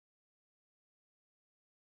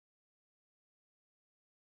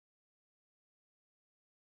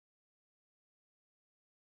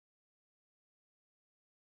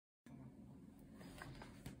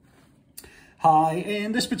Hi,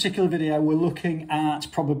 in this particular video we're looking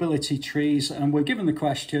at probability trees and we're given the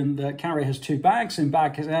question that Carrie has two bags. In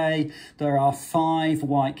bag A there are 5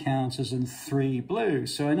 white counters and 3 blue.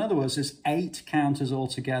 So in other words there's 8 counters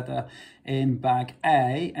altogether in bag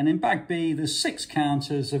A, and in bag B there's 6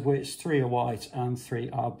 counters of which 3 are white and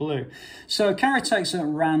 3 are blue. So Carrie takes at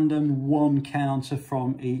random 1 counter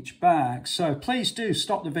from each bag. So please do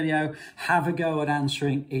stop the video, have a go at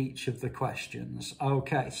answering each of the questions.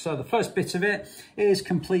 Okay, so the first bit of it is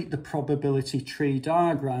complete the probability tree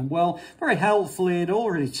diagram. Well, very helpfully it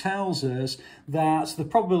already tells us that the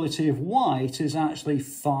probability of white is actually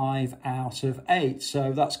 5 out of 8.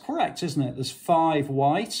 So that's correct, isn't it? There's 5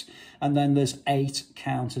 white and then there's 8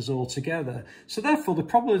 counters altogether. So therefore the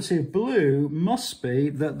probability of blue must be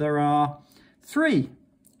that there are 3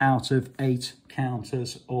 out of 8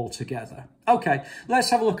 counters altogether. Okay, let's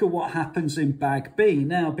have a look at what happens in bag B.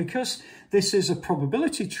 Now, because this is a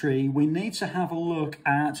probability tree, we need to have a look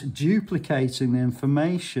at duplicating the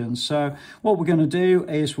information. So what we're going to do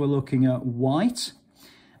is we're looking at white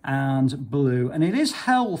and blue, and it is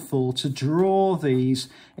helpful to draw these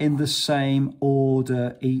in the same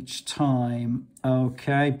order each time,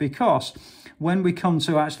 okay, because when we come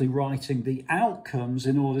to actually writing the outcomes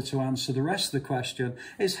in order to answer the rest of the question,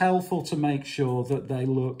 it's helpful to make sure that they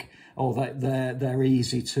look, or that they're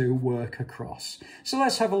easy to work across. So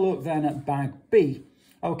let's have a look then at bag B.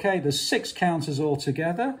 Okay, there's 6 counters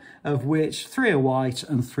altogether, of which 3 are white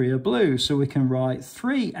and 3 are blue. So we can write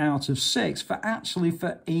 3 out of 6 for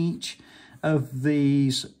each of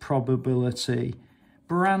these probability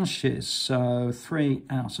branches. So 3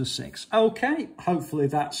 out of 6. Okay, hopefully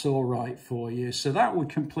that's all right for you. So that would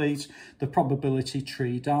complete the probability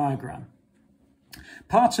tree diagram.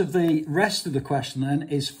 Part of the rest of the question then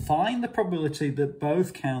is find the probability that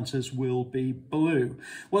both counters will be blue.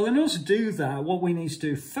 Well, in order to do that, what we need to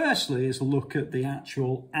do firstly is look at the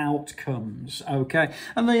actual outcomes, okay?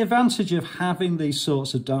 And the advantage of having these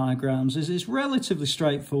sorts of diagrams is it's relatively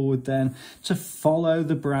straightforward then to follow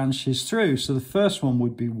the branches through. So the first one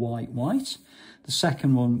would be white, white. The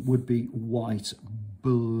second one would be white,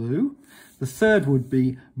 blue. The third would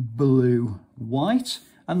be blue, white.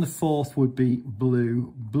 And the fourth would be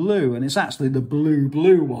blue, blue. And it's actually the blue,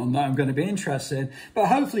 blue one that I'm going to be interested in. But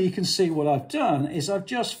hopefully you can see what I've done is I've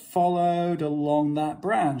just followed along that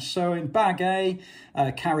branch. So in bag A,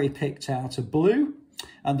 Carrie picked out a blue.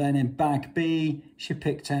 And then in bag B, she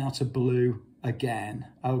picked out a blue again.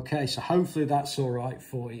 Okay, so hopefully that's all right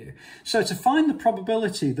for you. So to find the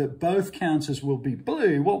probability that both counters will be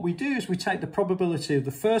blue, what we do is we take the probability of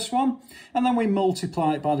the first one and then we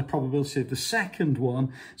multiply it by the probability of the second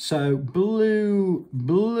one. So blue,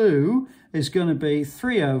 blue is going to be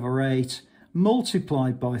 3 over 8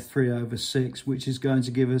 multiplied by 3 over 6, which is going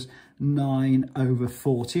to give us 9 over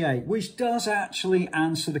 48, which does actually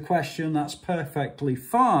answer the question. That's perfectly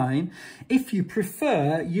fine. If you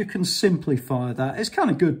prefer, you can simplify that. It's kind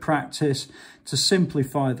of good practice to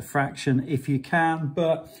simplify the fraction if you can,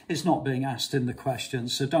 but it's not being asked in the question,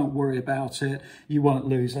 so don't worry about it. You won't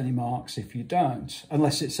lose any marks if you don't,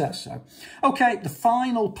 unless it says so. Okay, the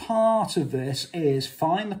final part of this is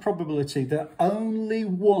find the probability that only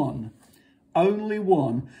one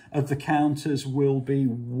of the counters will be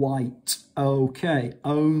white. Okay,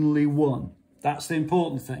 only one. That's the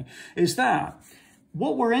important thing, is that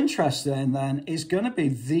what we're interested in then is going to be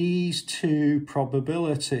these two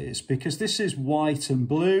probabilities, because this is white and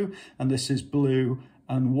blue and this is blue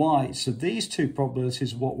and white. So these two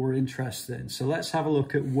probabilities are what we're interested in. So let's have a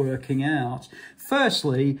look at working out.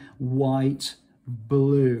 Firstly, white,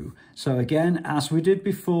 blue. So again, as we did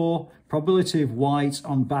before, probability of white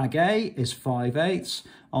on bag A is 5/8.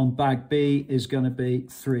 On bag B is going to be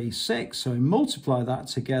 3/6. So we multiply that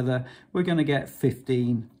together, we're going to get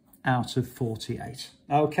 15 out of 48.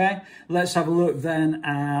 Okay, let's have a look then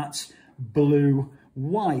at blue,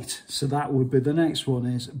 white. So that would be the next one,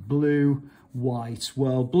 is blue, white.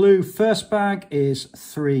 Well, blue first bag is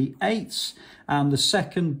 3/8 and the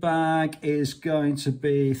second bag is going to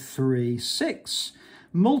be 3/6.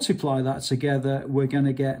 Multiply that together, we're going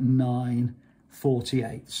to get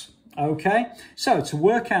 9/48. Okay, so to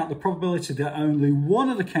work out the probability that only one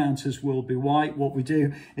of the counters will be white, what we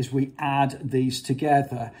do is we add these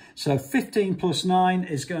together. So 15 plus 9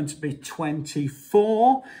 is going to be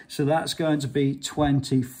 24. So that's going to be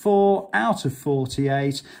 24 out of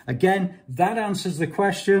 48. Again, that answers the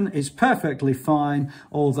question. It's perfectly fine,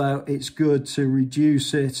 although it's good to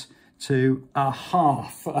reduce it to a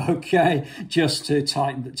half, okay, just to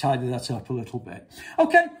tidy that up a little bit.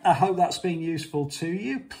 Okay, I hope that's been useful to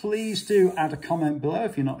you. Please do add a comment below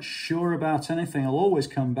if you're not sure about anything. I'll always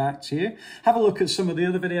come back to you. Have a look at some of the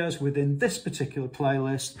other videos within this particular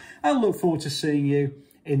playlist, and look forward to seeing you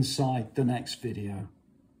inside the next video.